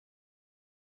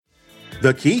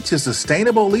The key to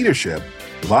sustainable leadership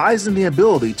lies in the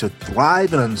ability to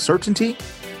thrive in uncertainty,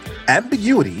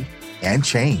 ambiguity, and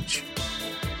change.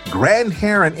 Grand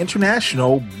Heron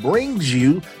International brings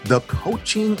you the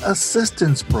Coaching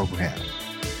Assistance Program,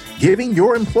 giving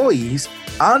your employees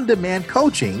on-demand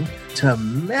coaching to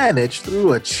manage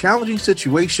through a challenging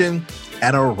situation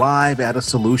and arrive at a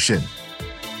solution.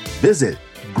 Visit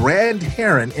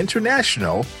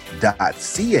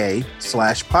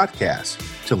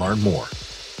grandheroninternational.ca/podcast to learn more.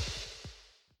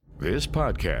 This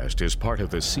podcast is part of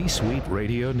the C-Suite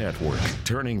Radio Network,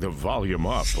 turning the volume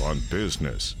up on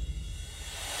business.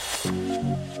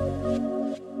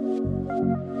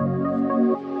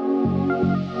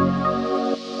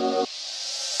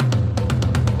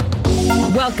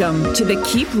 Welcome to the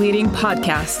Keep Leading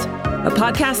Podcast, a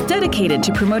podcast dedicated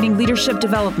to promoting leadership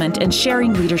development and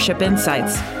sharing leadership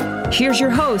insights. Here's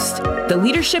your host, the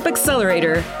Leadership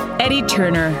Accelerator, Eddie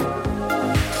Turner.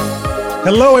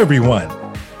 Hello, everyone.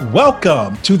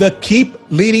 Welcome to the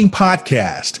Keep Leading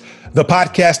Podcast, the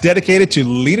podcast dedicated to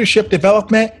leadership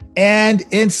development and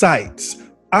insights.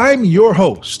 I'm your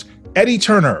host, Eddie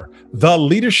Turner, the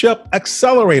Leadership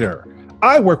Accelerator.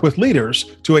 I work with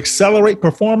leaders to accelerate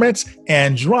performance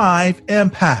and drive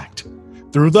impact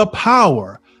through the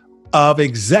power of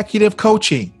executive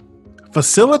coaching,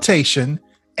 facilitation,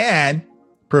 and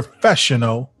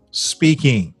professional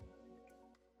speaking.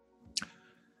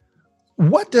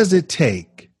 What does it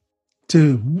take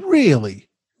to really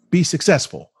be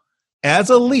successful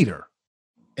as a leader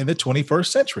in the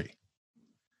 21st century?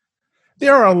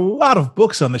 There are a lot of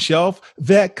books on the shelf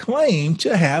that claim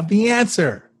to have the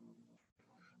answer.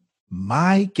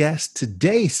 My guest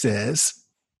today says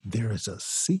there is a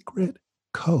secret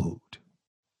code.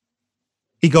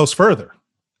 He goes further.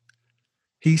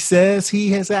 He says he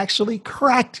has actually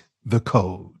cracked the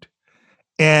code.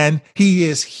 And he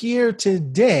is here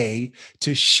today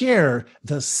to share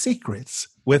the secrets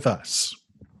with us.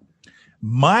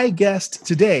 My guest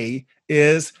today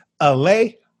is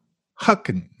Alain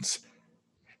Hunkins.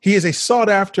 He is a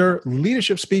sought-after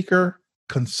leadership speaker,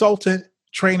 consultant,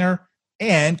 trainer,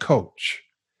 and coach.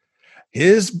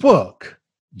 His book,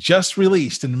 just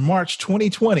released in March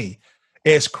 2020,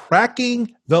 is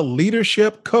Cracking the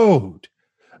Leadership Code: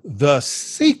 The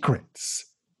Secrets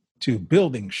to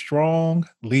Building Strong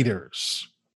Leaders.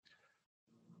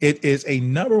 It is a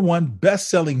 #1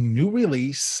 best-selling new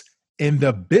release in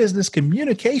the business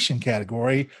communication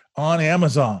category on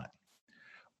Amazon.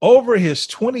 Over his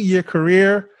 20-year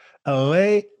career,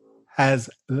 Alain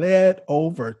has led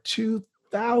over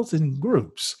 2,000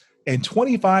 groups in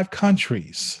 25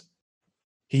 countries.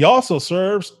 He also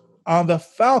serves on the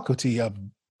faculty of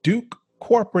Duke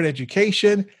Corporate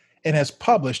Education and has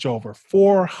published over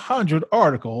 400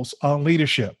 articles on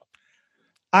leadership.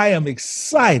 I am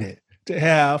excited to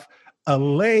have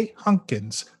Alain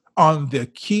Hunkins on the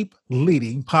Keep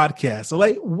Leading Podcast.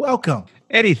 Alain, welcome.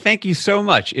 Eddie, thank you so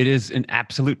much. It is an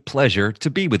absolute pleasure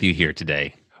to be with you here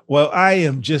today. Well, I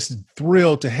am just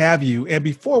thrilled to have you. And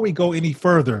before we go any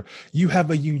further, you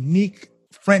have a unique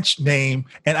French name,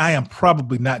 and I am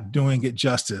probably not doing it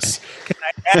justice. Can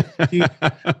I ask you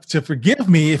to forgive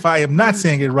me if I am not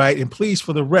saying it right? And please,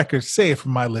 for the record, say it for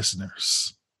my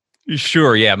listeners.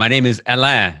 Sure, yeah. My name is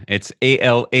Alain. It's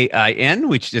A-L-A-I-N,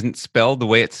 which isn't spelled the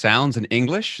way it sounds in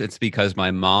English. It's because my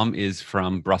mom is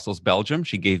from Brussels, Belgium.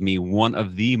 She gave me one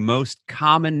of the most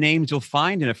common names you'll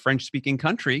find in a French-speaking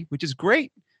country, which is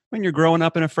great when you're growing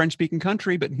up in a French-speaking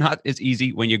country, but not as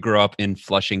easy when you grow up in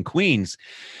Flushing, Queens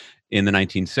in the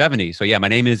 1970s. So yeah, my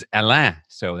name is Alain.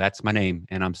 So that's my name,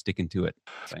 and I'm sticking to it.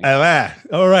 Thanks. Alain.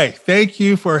 All right. Thank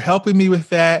you for helping me with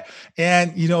that.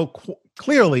 And,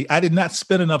 clearly, I did not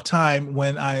spend enough time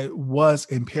when I was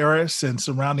in Paris and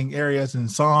surrounding areas in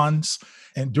Sens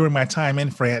and during my time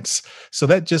in France. So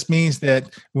that just means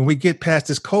that when we get past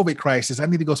this COVID crisis, I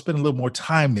need to go spend a little more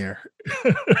time there.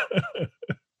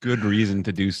 Good reason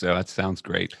to do so. That sounds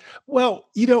great. Well,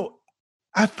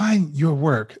 I find your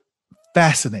work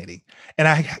fascinating. And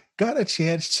I got a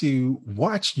chance to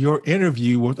watch your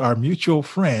interview with our mutual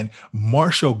friend,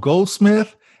 Marshall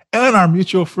Goldsmith, and our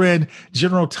mutual friend,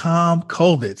 General Tom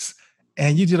Kollwitz.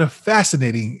 And you did a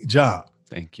fascinating job.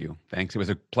 Thank you. Thanks. It was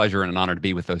a pleasure and an honor to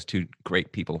be with those two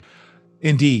great people.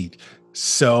 Indeed.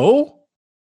 So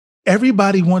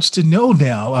everybody wants to know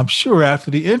now, I'm sure after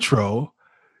the intro,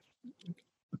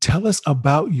 tell us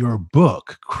about your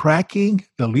book, Cracking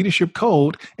the Leadership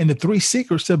Code and the 3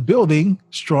 Secrets to Building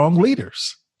Strong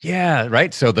Leaders. Yeah,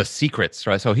 right. So the secrets,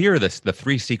 right? So here are the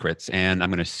 3 secrets, and I'm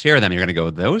going to share them. You're going to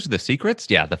go, those are the secrets?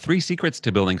 Yeah, the 3 secrets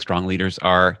to building strong leaders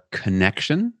are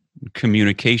connection,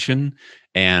 communication,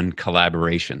 and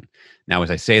collaboration. Now, as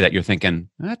I say that, you're thinking,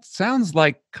 that sounds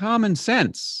like common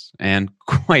sense. And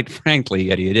quite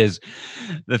frankly, Eddie, it is.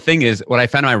 The thing is, what I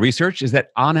found in my research is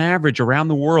that on average around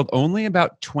the world, only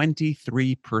about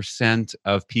 23%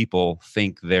 of people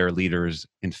think their leaders,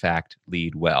 in fact,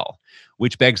 lead well,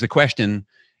 which begs the question,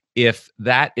 if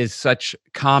that is such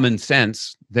common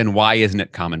sense, then why isn't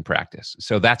it common practice?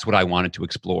 So that's what I wanted to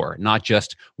explore, not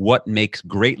just what makes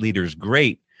great leaders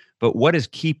great, but what is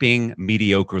keeping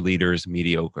mediocre leaders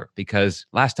mediocre? Because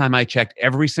last time I checked,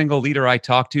 every single leader I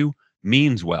talked to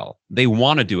means well. They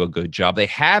want to do a good job. They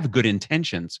have good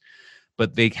intentions,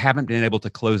 but they haven't been able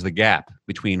to close the gap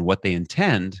between what they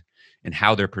intend and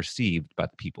how they're perceived by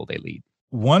the people they lead.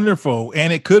 Wonderful.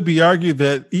 And it could be argued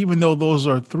that even though those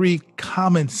are three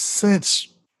common sense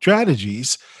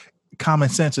strategies, common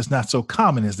sense is not so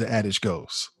common as the adage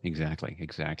goes. Exactly.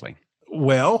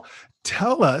 Well,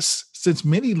 tell us, since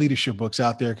many leadership books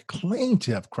out there claim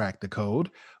to have cracked the code,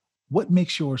 what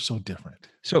makes yours so different?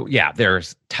 So yeah,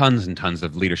 there's tons and tons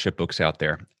of leadership books out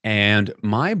there. And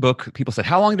my book, people said,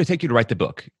 how long did it take you to write the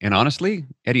book? And honestly,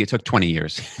 Eddie, it took 20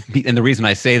 years. And the reason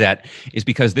I say that is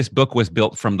because this book was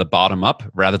built from the bottom up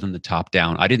rather than the top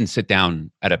down. I didn't sit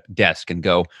down at a desk and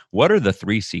go, what are the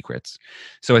 3 secrets?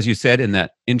 So as you said in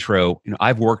that intro,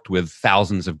 I've worked with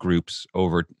thousands of groups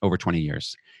over 20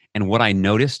 years. And what I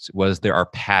noticed was there are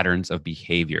patterns of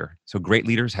behavior. So great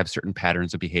leaders have certain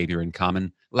patterns of behavior in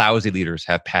common. Lousy leaders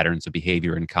have patterns of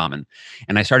behavior in common.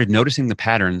 And I started noticing the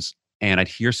patterns, and I'd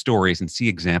hear stories and see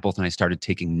examples, and I started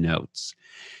taking notes.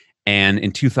 And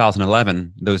in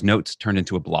 2011, those notes turned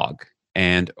into a blog.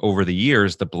 And over the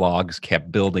years, the blogs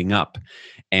kept building up.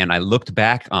 And I looked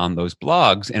back on those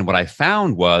blogs, and what I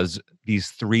found was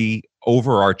these 3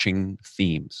 overarching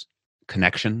themes: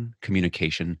 connection,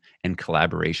 communication, and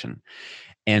collaboration.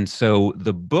 And so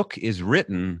the book is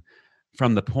written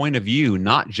from the point of view,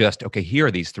 not just, okay, here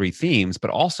are these 3 themes,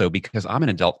 but also because I'm an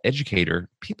adult educator,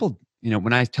 people,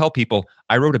 when I tell people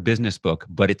I wrote a business book,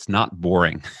 but it's not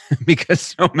boring because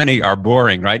so many are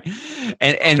boring, right?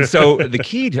 And so the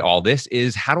key to all this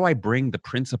is, how do I bring the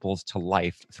principles to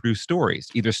life through stories,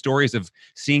 either stories of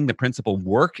seeing the principle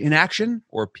work in action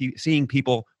or seeing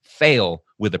people fail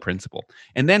with the principle.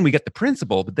 And then we get the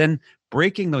principle, but then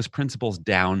breaking those principles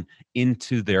down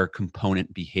into their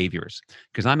component behaviors.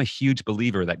 Because I'm a huge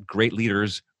believer that great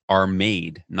leaders are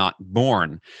made, not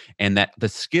born, and that the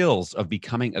skills of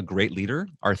becoming a great leader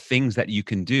are things that you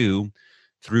can do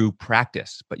through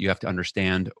practice. But you have to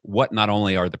understand what not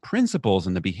only are the principles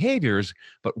and the behaviors,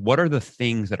 but what are the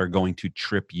things that are going to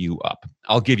trip you up.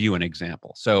 I'll give you an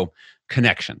example. So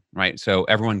connection, right? So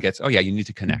everyone gets, oh yeah, you need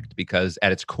to connect, because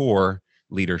at its core,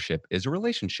 leadership is a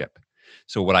relationship.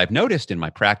 So what I've noticed in my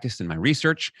practice and my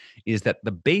research is that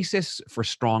the basis for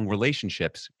strong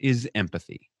relationships is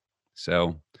empathy.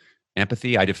 So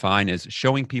empathy I define as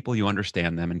showing people you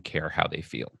understand them and care how they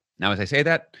feel. Now, as I say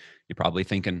that, you're probably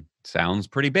thinking, sounds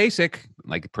pretty basic,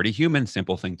 like a pretty human,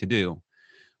 simple thing to do.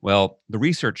 Well, the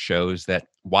research shows that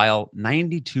while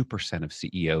 92% of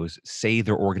CEOs say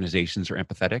their organizations are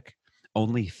empathetic,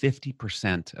 only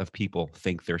 50% of people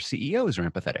think their CEOs are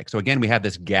empathetic. So again, we have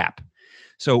this gap.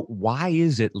 So why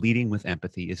is it leading with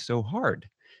empathy is so hard?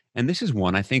 And this is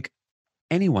one I think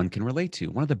anyone can relate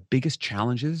to. One of the biggest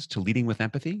challenges to leading with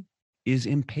empathy is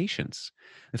impatience.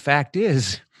 The fact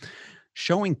is,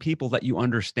 showing people that you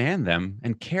understand them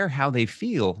and care how they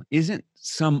feel isn't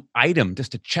some item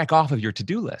just to check off of your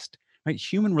to-do list, right?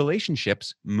 Human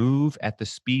relationships move at the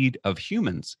speed of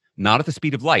humans, not at the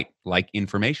speed of light, like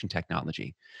information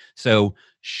technology. So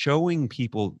showing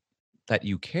people that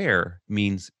you care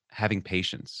means having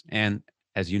patience. And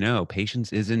as you know,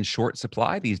 patience is in short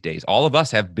supply these days. All of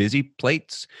us have busy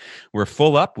plates. We're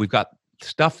full up. We've got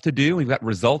stuff to do. We've got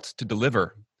results to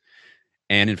deliver.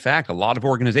 And in fact, a lot of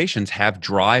organizations have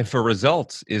drive for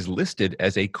results is listed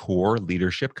as a core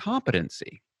leadership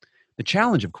competency. The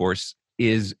challenge, of course,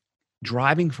 is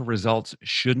driving for results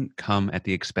shouldn't come at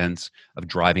the expense of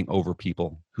driving over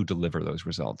people who deliver those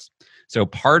results. So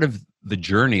part of the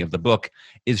journey of the book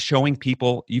is showing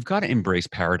people you've got to embrace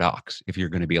paradox if you're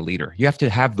going to be a leader. You have to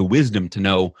have the wisdom to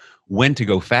know when to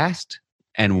go fast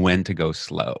and when to go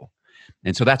slow.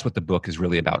 And so that's what the book is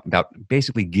really about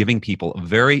basically giving people a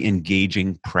very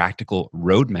engaging, practical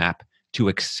roadmap to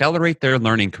accelerate their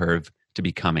learning curve to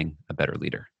becoming a better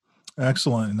leader.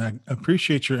 Excellent. And I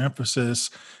appreciate your emphasis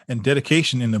and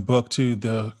dedication in the book to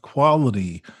the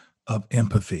quality of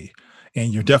empathy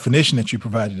and your definition that you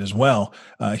provided as well.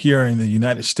 Here in the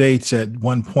United States, at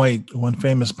one point, one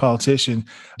famous politician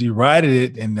derided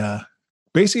it and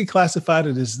basically classified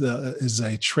it as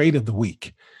a trait of the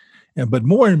weak. But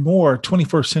more and more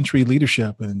 21st century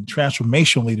leadership and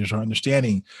transformational leaders are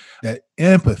understanding that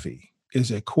empathy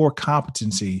is a core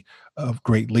competency of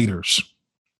great leaders.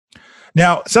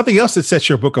 Now, something else that sets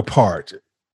your book apart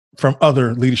from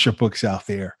other leadership books out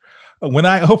there, when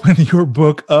I open your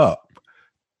book up,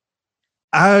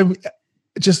 I'm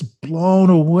just blown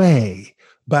away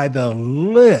by the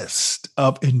list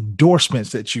of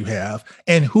endorsements that you have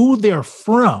and who they're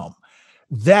from.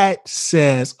 That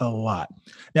says a lot.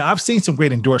 Now, I've seen some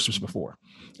great endorsements before.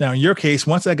 Now, in your case,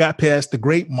 once I got past the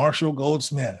great Marshall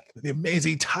Goldsmith, the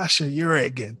amazing Tasha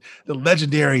Eurich, and the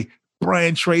legendary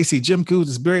Brian Tracy, Jim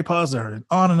Kouzes, Barry Posner, and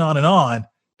on and on and on,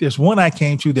 there's one I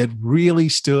came to that really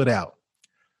stood out.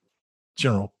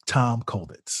 General Tom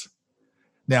Kolditz.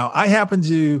 Now, I happen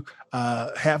to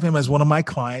have him as one of my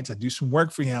clients. I do some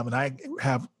work for him, and I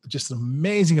have just an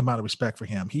amazing amount of respect for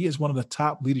him. He is one of the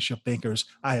top leadership thinkers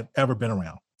I have ever been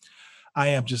around. I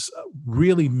am just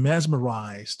really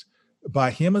mesmerized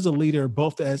by him as a leader,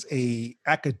 both as an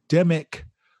academic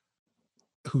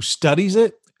who studies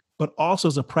it, but also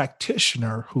as a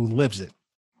practitioner who lives it.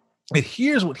 And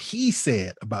here's what he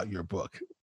said about your book.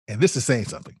 And this is saying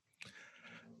something.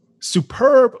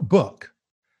 Superb book.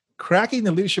 Cracking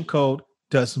the Leadership Code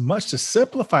does much to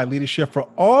simplify leadership for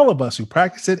all of us who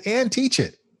practice it and teach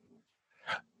it.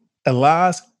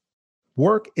 Elah's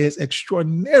work is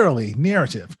extraordinarily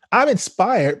narrative. I'm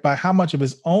inspired by how much of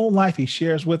his own life he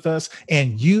shares with us,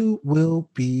 and you will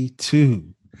be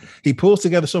too. He pulls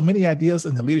together so many ideas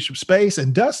in the leadership space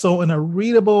and does so in a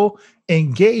readable,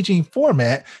 engaging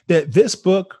format that this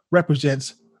book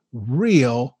represents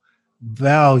real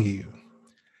value.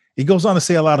 He goes on to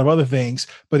say a lot of other things,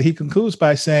 but he concludes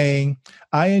by saying,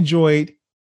 I enjoyed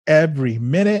every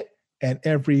minute and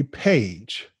every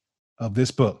page of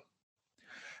this book.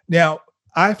 Now,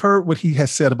 I've heard what he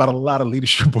has said about a lot of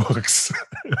leadership books,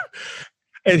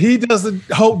 and he doesn't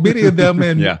hold many of them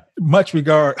in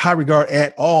high regard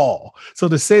at all. So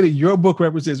to say that your book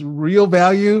represents real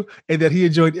value and that he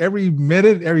enjoyed every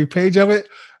minute, every page of it,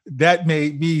 that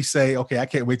made me say, okay, I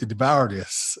can't wait to devour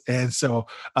this. And so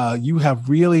you have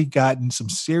really gotten some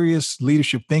serious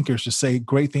leadership thinkers to say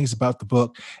great things about the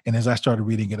book. And as I started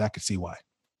reading it, I could see why.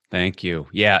 Thank you.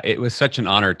 Yeah, it was such an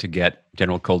honor to get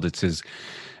General Kolditz's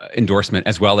endorsement,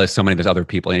 as well as so many of his other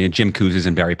people. And Jim Kouzes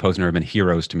and Barry Posner have been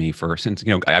heroes to me since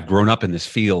I've grown up in this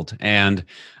field, and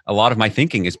a lot of my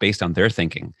thinking is based on their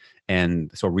thinking.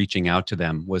 And so reaching out to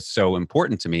them was so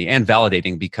important to me and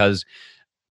validating, because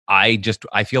I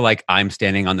feel like I'm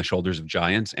standing on the shoulders of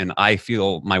giants, and I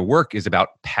feel my work is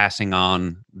about passing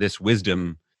on this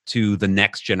wisdom to the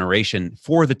next generation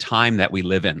for the time that we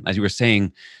live in. As you were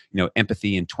saying,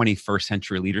 empathy in 21st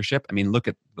century leadership. I mean, look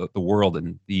at the world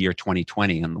in the year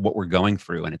 2020 and what we're going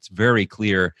through. And it's very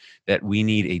clear that we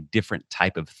need a different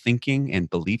type of thinking and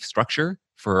belief structure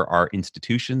for our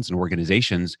institutions and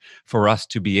organizations for us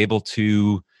to be able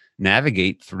to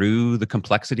navigate through the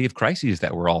complexity of crises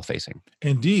that we're all facing.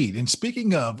 Indeed. And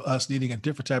speaking of us needing a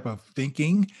different type of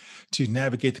thinking to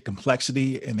navigate the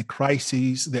complexity and the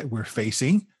crises that we're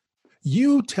facing,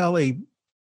 you tell a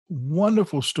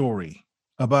wonderful story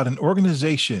about an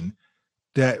organization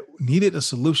that needed a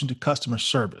solution to customer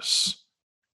service,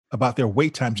 about their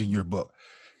wait times in your book.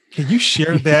 Can you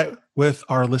share that with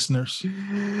our listeners?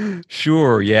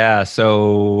 Sure. Yeah.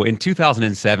 So in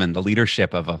 2007, the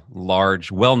leadership of a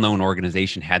large, well-known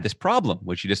organization had this problem,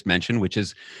 which you just mentioned, which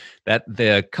is that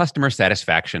the customer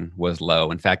satisfaction was low.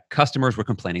 In fact, customers were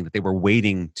complaining that they were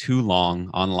waiting too long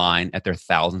online at their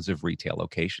thousands of retail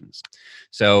locations.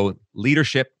 So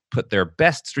leadership put their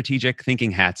best strategic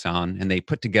thinking hats on, and they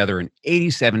put together an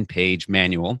 87-page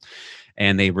manual.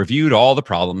 And they reviewed all the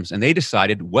problems, and they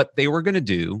decided what they were going to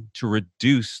do to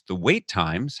reduce the wait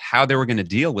times, how they were going to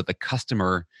deal with the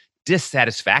customer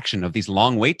dissatisfaction of these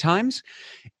long wait times,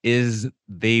 is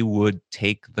they would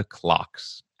take the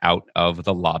clocks out of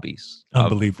the lobbies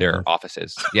of their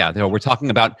offices. Yeah, we're talking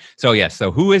about,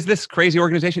 so who is this crazy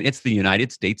organization? It's the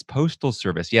United States Postal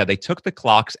Service. Yeah, they took the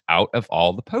clocks out of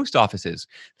all the post offices,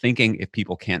 thinking if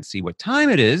people can't see what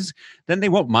time it is, then they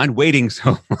won't mind waiting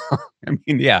so long.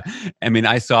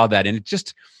 I saw that, and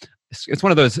it's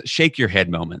one of those shake your head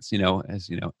moments,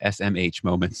 SMH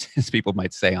moments, as people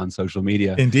might say on social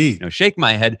media. Indeed. Shake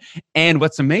my head. And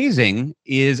what's amazing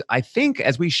is, I think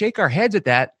as we shake our heads at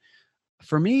that,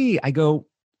 for me, I go,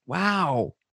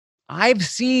 wow, I've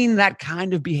seen that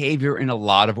kind of behavior in a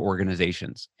lot of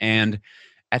organizations. And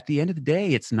at the end of the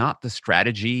day, it's not the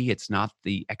strategy, it's not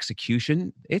the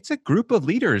execution, it's a group of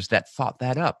leaders that thought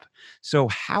that up. So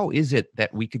how is it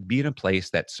that we could be in a place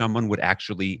that someone would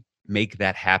actually make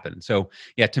that happen? So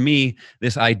yeah, to me,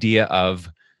 this idea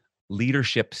of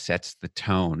leadership sets the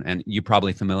tone. And you're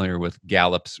probably familiar with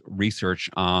Gallup's research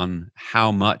on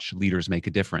how much leaders make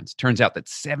a difference. Turns out that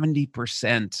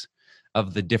 70%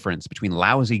 of the difference between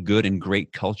lousy, good, and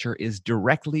great culture is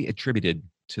directly attributed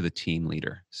to the team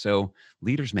leader. So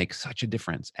leaders make such a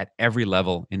difference at every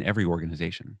level in every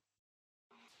organization.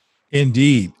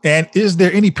 Indeed. And is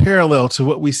there any parallel to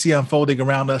what we see unfolding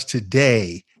around us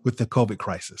today with the COVID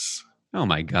crisis? Oh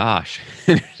my gosh.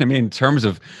 I mean, in terms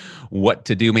of what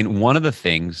to do, I mean, one of the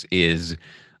things is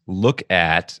look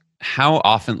at how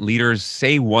often leaders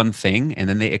say one thing and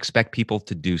then they expect people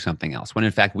to do something else, when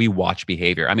in fact we watch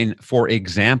behavior. I mean, for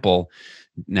example,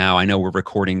 now I know we're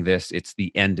recording this, it's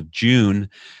the end of June,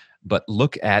 but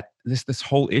look at this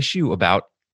whole issue about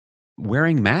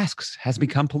wearing masks has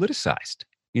become politicized.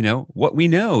 You know, what we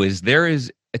know is there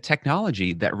is a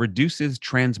technology that reduces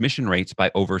transmission rates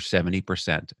by over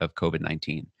 70% of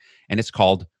COVID-19, and it's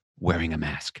called wearing a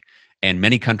mask. And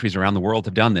many countries around the world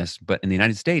have done this, but in the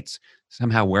United States,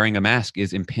 somehow wearing a mask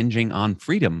is impinging on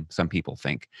freedom, some people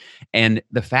think. And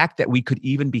the fact that we could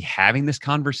even be having this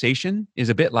conversation is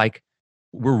a bit like,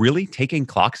 we're really taking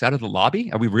clocks out of the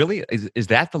lobby? Are we really? Is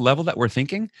that the level that we're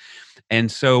thinking? And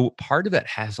so part of that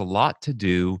has a lot to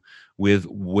do with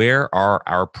where are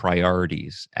our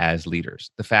priorities as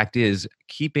leaders. The fact is,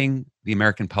 keeping the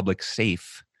American public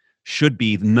safe should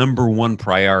be the number one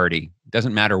priority.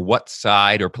 Doesn't matter what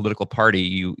side or political party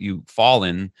you fall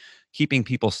in, keeping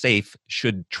people safe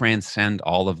should transcend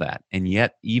all of that. And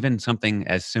yet, even something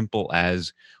as simple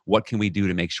as what can we do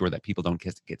to make sure that people don't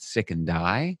get sick and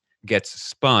die gets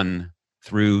spun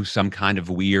through some kind of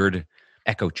weird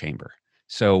echo chamber.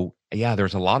 So yeah,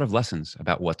 there's a lot of lessons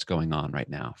about what's going on right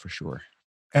now, for sure.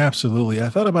 Absolutely. I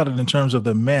thought about it in terms of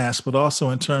the mask, but also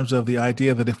in terms of the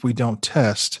idea that if we don't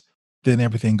test, then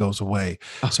everything goes away.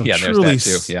 So yeah, truly, there's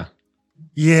that too. Yeah.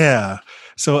 Yeah.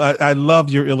 So I love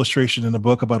your illustration in the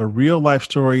book about a real life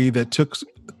story that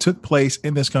took place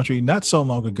in this country not so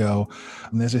long ago.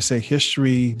 And as they say,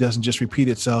 history doesn't just repeat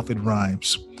itself, it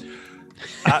rhymes.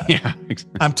 Yeah,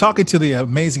 exactly. I'm talking to the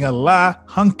amazing Ala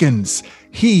Hunkins.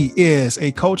 He is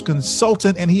a coach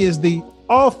consultant and he is the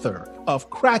author of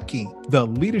Cracking the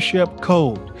Leadership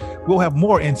Code. We'll have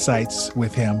more insights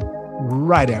with him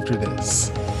right after this.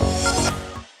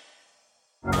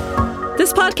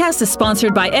 This podcast is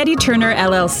sponsored by Eddie Turner,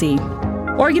 LLC.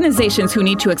 Organizations who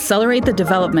need to accelerate the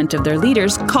development of their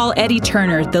leaders call Eddie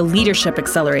Turner the Leadership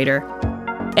Accelerator.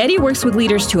 Eddie works with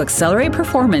leaders to accelerate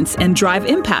performance and drive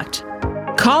impact.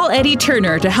 Call Eddie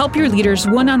Turner to help your leaders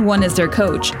one-on-one as their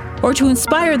coach, or to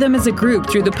inspire them as a group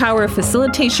through the power of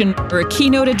facilitation or a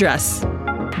keynote address.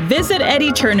 Visit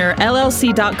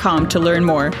EddieTurnerLLC.com to learn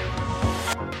more.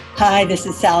 Hi, this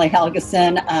is Sally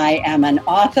Helgeson. I am an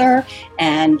author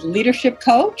and leadership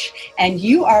coach, and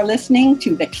you are listening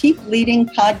to the Keep Leading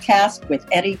podcast with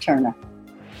Eddie Turner.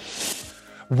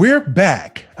 We're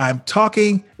back. I'm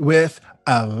talking with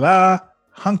Ala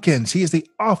Hunkins. He is the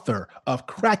author of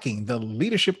Cracking the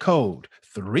Leadership Code,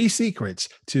 3 Secrets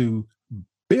to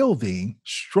Building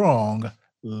Strong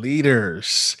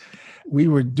Leaders. We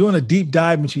were doing a deep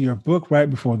dive into your book right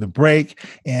before the break,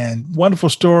 and wonderful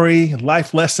story,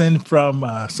 life lesson from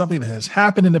something that has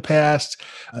happened in the past,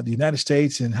 the United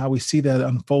States, and how we see that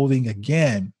unfolding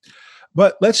again.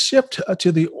 But let's shift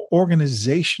to the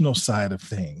organizational side of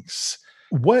things.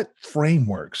 What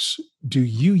frameworks do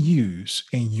you use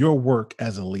in your work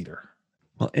as a leader?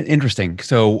 Well, interesting.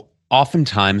 So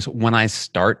oftentimes when I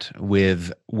start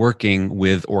with working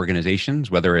with organizations,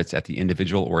 whether it's at the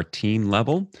individual or team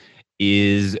level,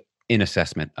 is an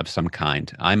assessment of some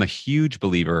kind. I'm a huge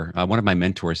believer. One of my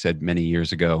mentors said many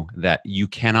years ago that you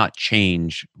cannot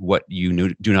change what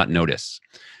you do not notice.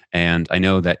 And I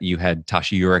know that you had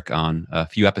Tasha Eurich on a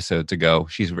few episodes ago.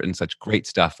 She's written such great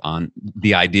stuff on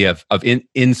the idea of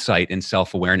insight and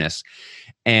self-awareness.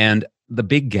 And the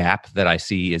big gap that I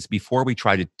see is before we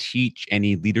try to teach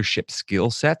any leadership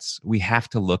skill sets, we have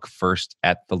to look first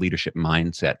at the leadership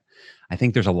mindset. I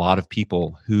think there's a lot of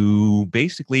people who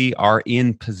basically are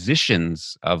in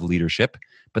positions of leadership,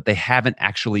 but they haven't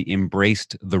actually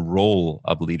embraced the role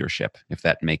of leadership, if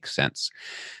that makes sense,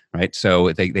 right?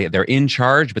 So they're in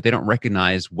charge, but they don't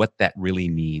recognize what that really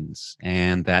means,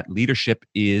 and that leadership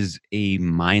is a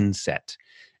mindset.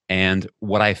 And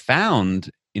what I found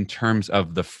in terms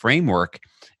of the framework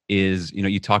is,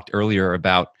 you talked earlier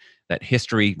about that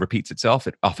history repeats itself,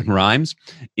 it often rhymes,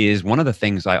 is one of the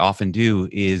things I often do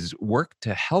is work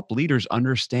to help leaders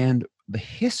understand the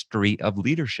history of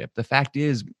leadership. The fact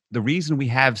is, the reason we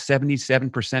have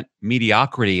 77%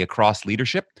 mediocrity across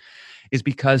leadership is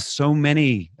because so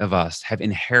many of us have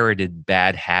inherited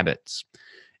bad habits.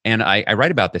 And I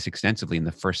write about this extensively in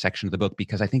the first section of the book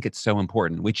because I think it's so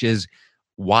important, which is,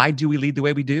 why do we lead the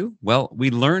way we do? Well,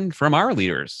 we learn from our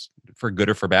leaders, for good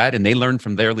or for bad, and they learn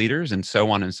from their leaders, and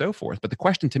so on and so forth. But the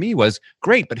question to me was,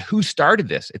 great, but who started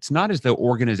this? It's not as though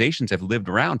organizations have lived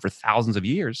around for thousands of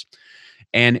years.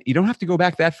 And you don't have to go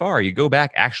back that far. You go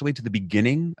back actually to the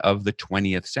beginning of the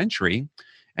 20th century,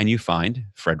 and you find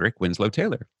Frederick Winslow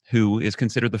Taylor, who is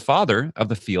considered the father of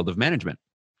the field of management.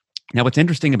 Now, what's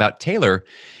interesting about Taylor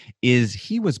is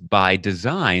he was by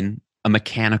design a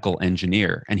mechanical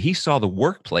engineer, and he saw the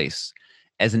workplace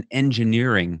as an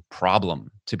engineering problem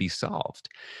to be solved.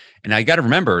 And I got to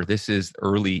remember, this is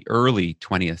early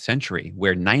 20th century,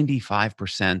 where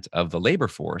 95% of the labor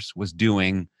force was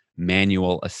doing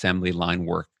manual assembly line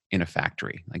work in a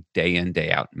factory, like day in,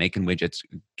 day out, making widgets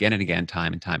again and again,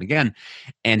 time and time again.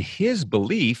 And his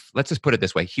belief, let's just put it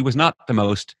this way, he was not the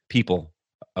most people,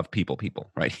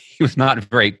 right? He was not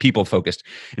very people focused.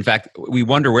 In fact, we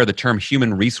wonder where the term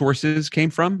human resources came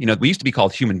from. We used to be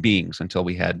called human beings until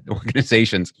we had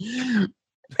organizations.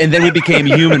 And then we became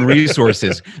human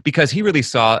resources because he really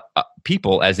saw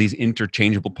people as these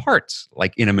interchangeable parts,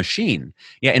 like in a machine.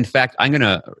 Yeah, in fact, I'm going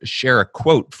to share a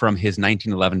quote from his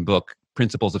 1911 book,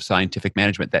 Principles of Scientific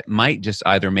Management, that might just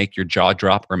either make your jaw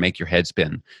drop or make your head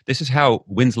spin. This is how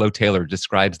Winslow Taylor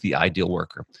describes the ideal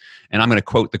worker. And I'm going to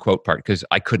quote the quote part because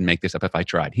I couldn't make this up if I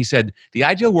tried. He said, the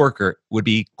ideal worker would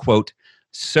be, quote,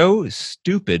 so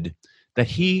stupid that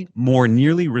he more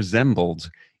nearly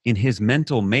resembled in his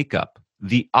mental makeup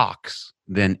the ox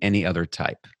than any other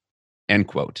type, end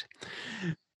quote.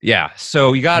 Yeah,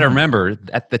 so you got to remember,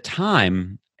 at the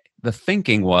time, the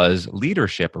thinking was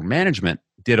leadership or management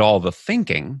did all the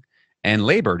thinking, and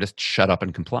labor just shut up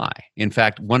and comply. In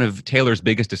fact, one of Taylor's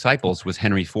biggest disciples was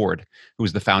Henry Ford, who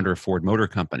was the founder of Ford Motor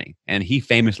Company. And he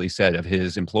famously said of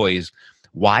his employees,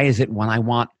 why is it when I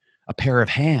want a pair of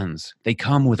hands, they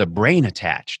come with a brain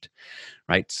attached,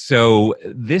 right? So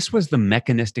this was the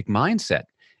mechanistic mindset.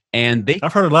 And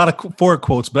I've heard a lot of Ford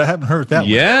quotes, but I haven't heard that one.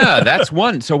 Yeah, that's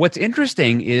one. So what's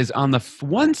interesting is on the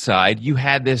one side, you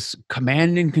had this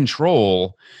command and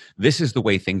control. This is the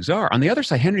way things are. On the other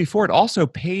side, Henry Ford also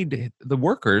paid the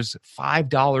workers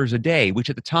 $5 a day, which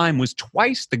at the time was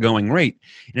twice the going rate.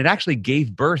 And it actually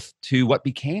gave birth to what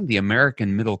became the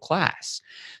American middle class.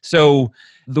 So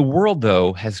the world,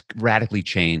 though, has radically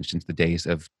changed since the days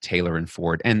of Taylor and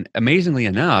Ford. And amazingly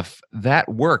enough, that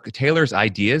work, Taylor's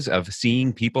ideas of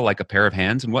seeing people like a pair of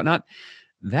hands and whatnot,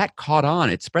 that caught on.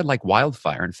 It spread like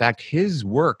wildfire. In fact, his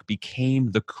work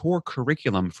became the core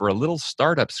curriculum for a little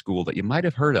startup school that you might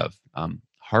have heard of,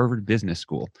 Harvard Business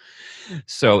School.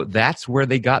 So that's where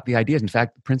they got the ideas. In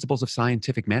fact, the Principles of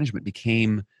Scientific Management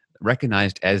became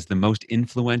recognized as the most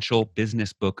influential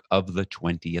business book of the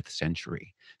 20th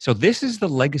century. So this is the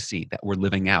legacy that we're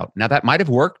living out. Now, that might have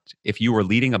worked if you were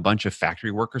leading a bunch of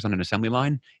factory workers on an assembly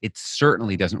line. It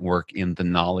certainly doesn't work in the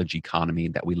knowledge economy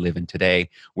that we live in today,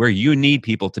 where you need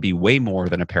people to be way more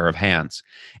than a pair of hands.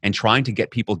 And trying to get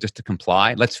people just to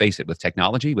comply, let's face it, with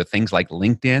technology, with things like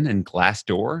LinkedIn and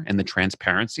Glassdoor and the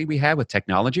transparency we have with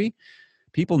technology,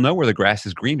 people know where the grass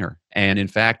is greener. And in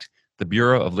fact, the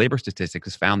Bureau of Labor Statistics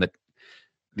has found that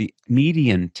the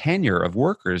median tenure of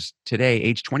workers today,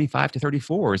 age 25 to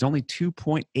 34, is only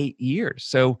 2.8 years.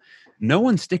 So no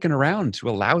one's sticking around to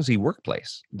a lousy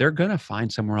workplace. They're going to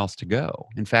find somewhere else to go.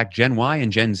 In fact, Gen Y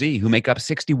and Gen Z, who make up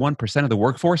 61% of the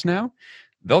workforce now,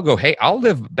 they'll go, hey, I'll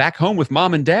live back home with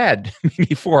mom and dad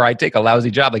before I take a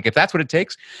lousy job. Like, if that's what it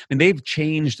takes. I mean, they've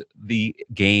changed the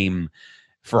game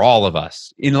for all of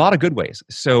us in a lot of good ways.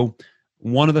 So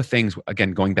one of the things,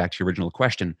 again, going back to your original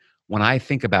question, when I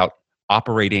think about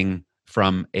operating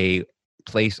from a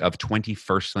place of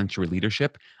 21st century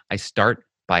leadership, I start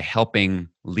by helping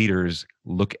leaders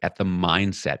look at the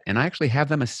mindset. And I actually have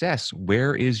them assess,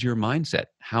 where is your mindset?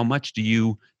 How much do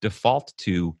you default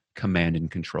to command and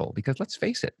control? Because let's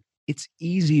face it, it's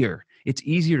easier. It's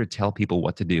easier to tell people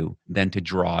what to do than to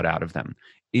draw it out of them.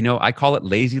 I call it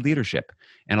lazy leadership.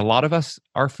 And a lot of us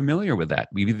are familiar with that.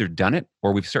 We've either done it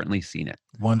or we've certainly seen it.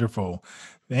 Wonderful.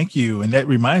 Thank you. And that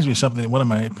reminds me of something that one of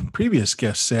my previous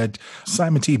guests said,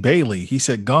 Simon T. Bailey. He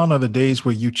said, gone are the days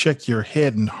where you check your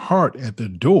head and heart at the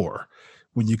door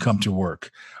when you come to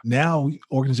work. Now,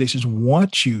 organizations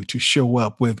want you to show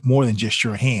up with more than just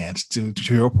your hands. To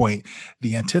your point,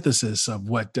 the antithesis of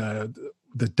what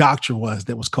the doctrine was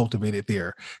that was cultivated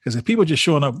there. Because if people just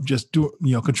showing up, just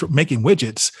making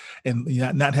widgets and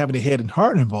not having the head and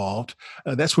heart involved,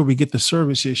 that's where we get the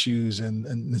service issues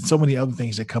and so many other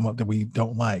things that come up that we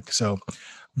don't like. So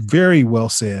very well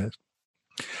said.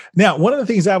 Now, one of the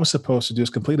things I was supposed to do is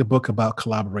complete a book about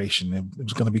collaboration. It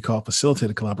was going to be called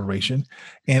Facilitated Collaboration,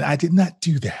 and I did not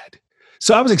do that.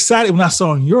 So I was excited when I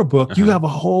saw in your book, you have a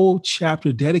whole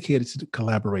chapter dedicated to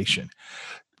collaboration.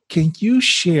 Can you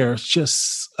share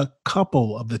just a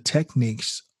couple of the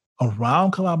techniques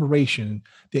around collaboration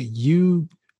that you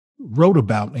wrote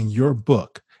about in your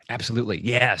book? Absolutely.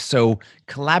 Yeah. So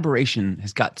collaboration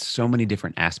has got so many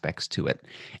different aspects to it.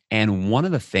 And one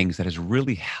of the things that has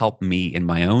really helped me in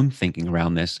my own thinking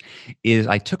around this is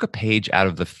I took a page out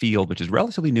of the field, which is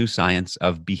relatively new science,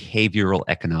 of behavioral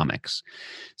economics.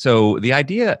 So the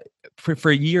idea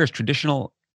for years,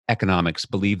 traditional economics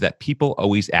believed that people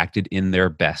always acted in their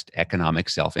best economic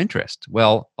self-interest.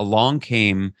 Well, along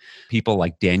came people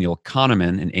like Daniel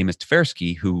Kahneman and Amos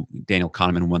Tversky, who Daniel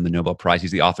Kahneman won the Nobel Prize.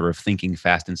 He's the author of Thinking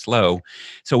Fast and Slow.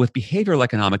 So with behavioral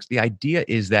economics, the idea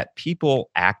is that people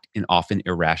act in often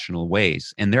irrational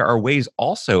ways. And there are ways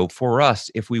also for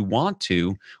us, if we want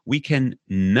to, we can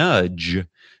nudge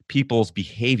people's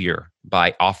behavior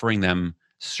by offering them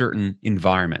certain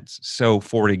environments. So,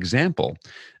 for example,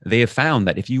 they have found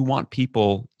that if you want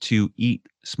people to eat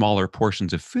smaller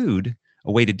portions of food,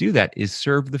 a way to do that is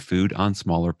serve the food on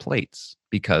smaller plates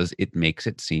because it makes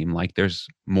it seem like there's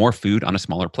more food on a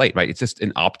smaller plate, right? It's just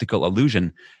an optical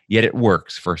illusion, yet it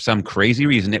works. For some crazy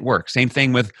reason, it works. Same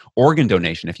thing with organ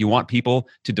donation. If you want people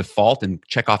to default and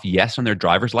check off yes on their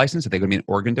driver's license that they're going to be an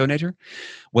organ donor,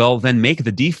 well, then make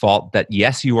the default that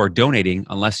yes, you are donating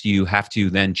unless you have to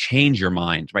then change your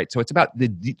mind, right? So it's about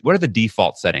what are the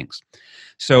default settings?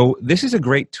 So this is a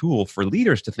great tool for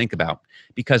leaders to think about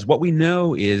because what we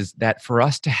know is that for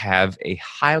us to have a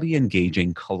highly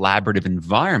engaging, collaborative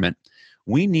environment,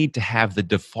 we need to have the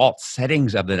default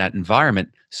settings of that environment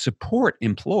support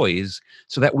employees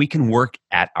so that we can work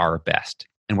at our best.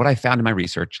 And what I found in my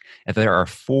research is that there are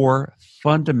 4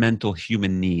 fundamental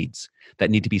human needs that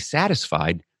need to be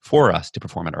satisfied for us to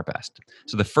perform at our best.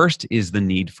 So the first is the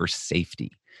need for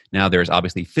safety. Now, there's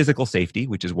obviously physical safety,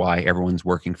 which is why everyone's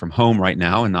working from home right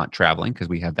now and not traveling because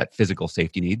we have that physical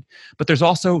safety need. But there's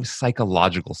also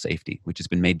psychological safety, which has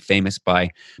been made famous by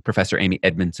Professor Amy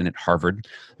Edmondson at Harvard.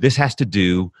 This has to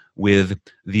do with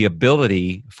the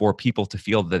ability for people to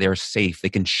feel that they're safe. They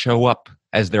can show up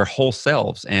as their whole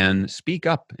selves and speak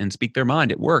up and speak their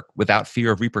mind at work without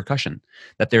fear of repercussion,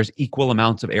 that there's equal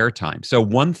amounts of airtime. So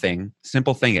one thing,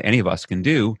 simple thing that any of us can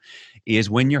do is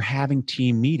when you're having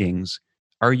team meetings,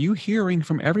 are you hearing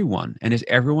from everyone? And is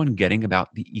everyone getting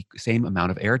about the same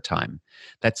amount of airtime?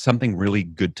 That's something really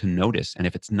good to notice. And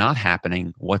if it's not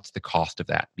happening, what's the cost of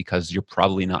that? Because you're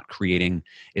probably not creating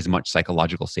as much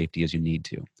psychological safety as you need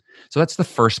to. So that's the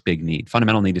first big need.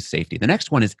 Fundamental need is safety. The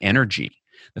next one is energy.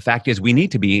 The fact is we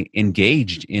need to be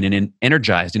engaged in an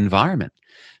energized environment.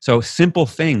 So simple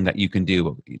thing that you can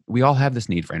do, we all have this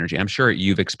need for energy. I'm sure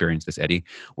you've experienced this, Eddie,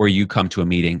 where you come to a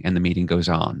meeting and the meeting goes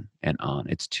on and on.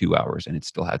 It's 2 hours and it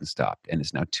still hasn't stopped. And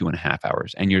it's now 2.5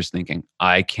 hours. And you're just thinking,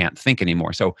 I can't think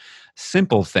anymore. So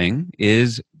simple thing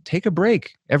is take a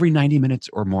break every 90 minutes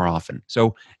or more often.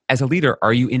 So as a leader,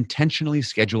 are you intentionally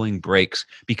scheduling breaks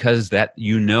because that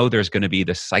you know there's going to be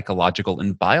the psychological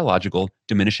and biological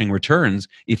diminishing returns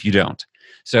if you don't?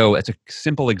 So it's a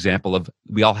simple example of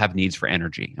we all have needs for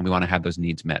energy and we want to have those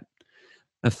needs met.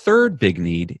 The third big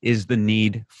need is the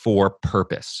need for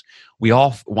purpose. We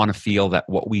all want to feel that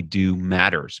what we do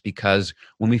matters because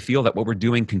when we feel that what we're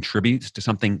doing contributes to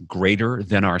something greater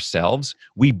than ourselves,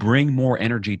 we bring more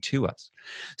energy to us.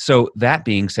 So that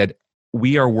being said,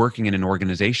 we are working in an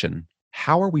organization.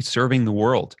 How are we serving the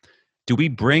world? Do we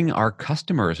bring our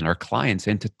customers and our clients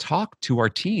in to talk to our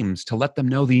teams to let them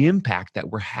know the impact that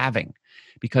we're having?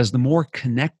 Because the more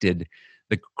connected,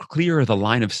 the clearer the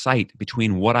line of sight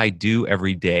between what I do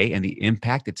every day and the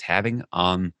impact it's having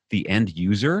on the end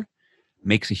user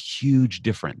makes a huge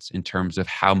difference in terms of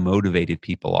how motivated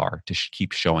people are to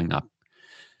keep showing up.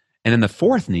 And then the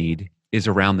fourth need is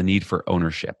around the need for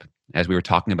ownership. As we were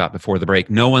talking about before the break,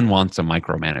 no one wants a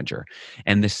micromanager.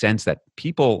 And the sense that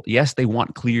people, yes, they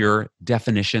want clear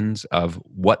definitions of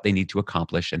what they need to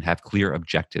accomplish and have clear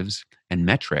objectives and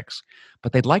metrics,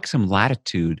 but they'd like some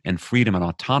latitude and freedom and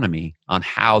autonomy on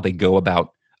how they go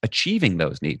about achieving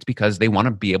those needs because they want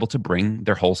to be able to bring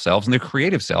their whole selves and their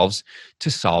creative selves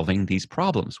to solving these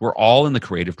problems. We're all in the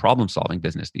creative problem-solving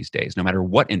business these days, no matter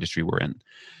what industry we're in.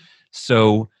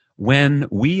 So when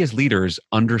we as leaders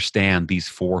understand these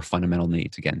 4 fundamental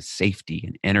needs, again, safety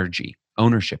and energy,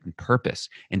 ownership and purpose,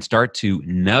 and start to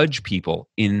nudge people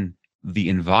in the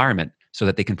environment so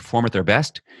that they can perform at their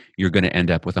best, you're going to end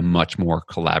up with a much more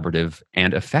collaborative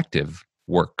and effective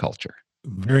work culture.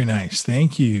 Very nice.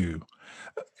 Thank you.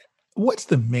 What's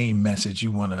the main message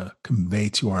you want to convey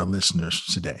to our listeners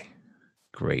today?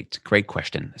 Great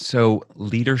question. So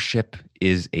leadership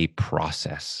is a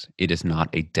process. It is not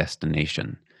a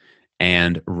destination.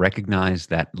 And recognize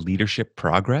that leadership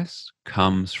progress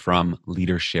comes from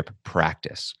leadership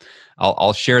practice.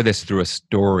 I'll share this through a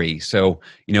story. So,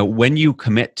 when you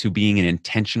commit to being an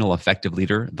intentional, effective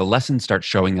leader, the lessons start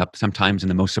showing up sometimes in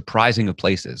the most surprising of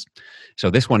places. So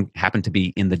this one happened to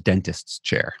be in the dentist's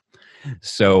chair.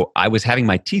 So I was having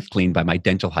my teeth cleaned by my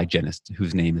dental hygienist,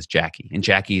 whose name is Jackie. And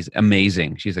Jackie's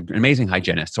amazing. She's an amazing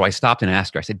hygienist. So I stopped and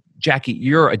asked her, I said, Jackie,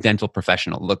 you're a dental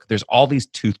professional. Look, there's all these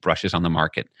toothbrushes on the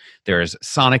market. There's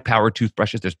sonic powered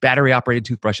toothbrushes. There's battery operated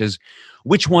toothbrushes.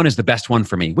 Which one is the best one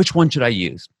for me? Which one should I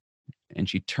use? And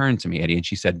she turned to me, Eddie, and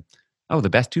she said, oh,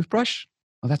 the best toothbrush?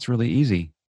 Oh, that's really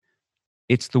easy.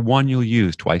 It's the one you'll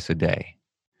use twice a day.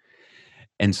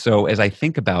 And so as I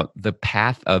think about the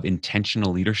path of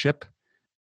intentional leadership,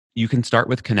 you can start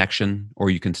with connection, or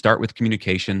you can start with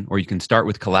communication, or you can start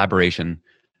with collaboration,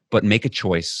 but make a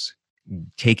choice,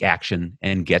 take action,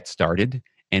 and get started,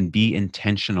 and be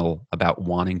intentional about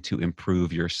wanting to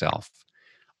improve yourself.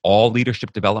 All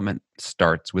leadership development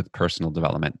starts with personal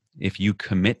development. If you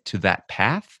commit to that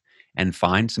path and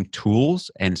find some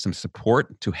tools and some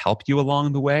support to help you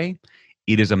along the way,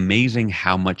 it is amazing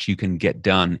how much you can get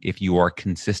done if you are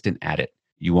consistent at it.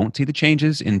 You won't see the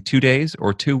changes in 2 days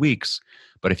or 2 weeks,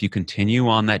 but if you continue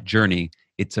on that journey,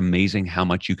 it's amazing how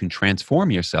much you can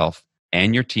transform yourself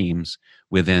and your teams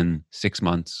within 6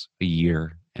 months, a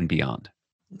year, and beyond.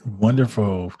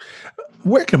 Wonderful.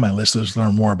 Where can my listeners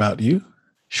learn more about you?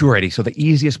 Sure, Eddie. So the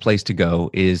easiest place to go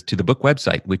is to the book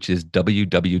website, which is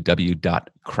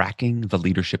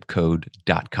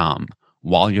www.crackingtheleadershipcode.com.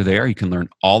 While you're there, you can learn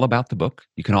all about the book.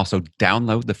 You can also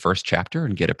download the first chapter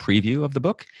and get a preview of the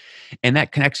book. And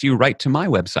that connects you right to my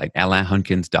website,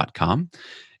 alainhunkins.com.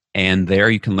 And there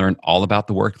you can learn all about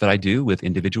the work that I do with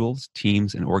individuals,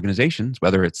 teams, and organizations,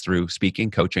 whether it's through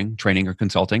speaking, coaching, training, or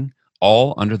consulting,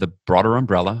 all under the broader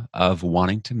umbrella of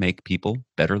wanting to make people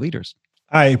better leaders.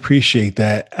 I appreciate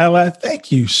that. Alain,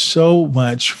 thank you so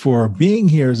much for being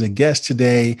here as a guest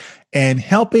today and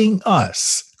helping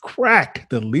us crack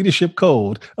the leadership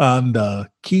code on the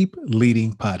Keep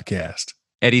Leading podcast.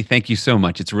 Eddie, thank you so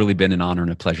much. It's really been an honor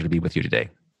and a pleasure to be with you today.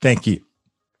 Thank you.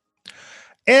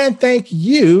 And thank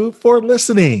you for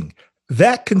listening.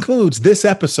 That concludes this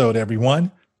episode,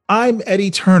 everyone. I'm Eddie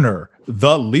Turner,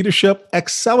 the Leadership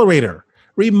Accelerator,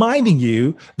 reminding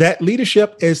you that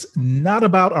leadership is not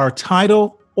about our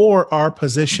title or our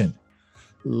position.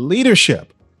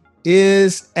 Leadership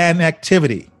is an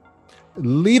activity.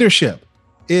 Leadership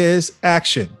is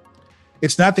action.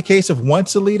 It's not the case of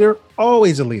once a leader,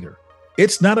 always a leader.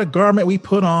 It's not a garment we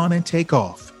put on and take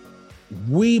off.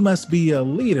 We must be a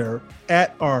leader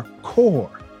at our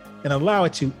core and allow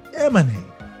it to emanate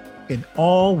in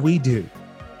all we do.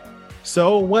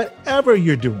 So whatever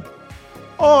you're doing,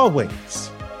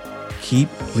 always keep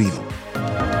leading.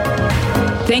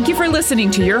 Thank you for listening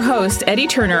to your host, Eddie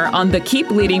Turner, on the Keep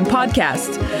Leading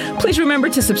podcast. Please remember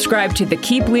to subscribe to the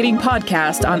Keep Leading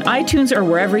podcast on iTunes or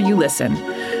wherever you listen.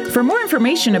 For more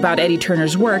information about Eddie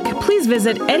Turner's work, please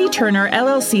visit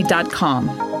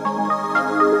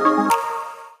eddieturnerllc.com.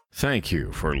 Thank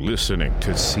you for listening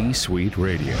to C-Suite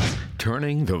Radio,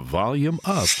 turning the volume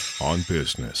up on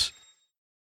business.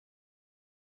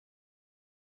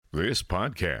 This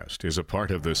podcast is a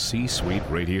part of the C-Suite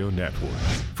Radio Network.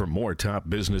 For more top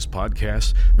business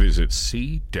podcasts, visit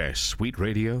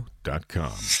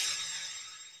c-suiteradio.com.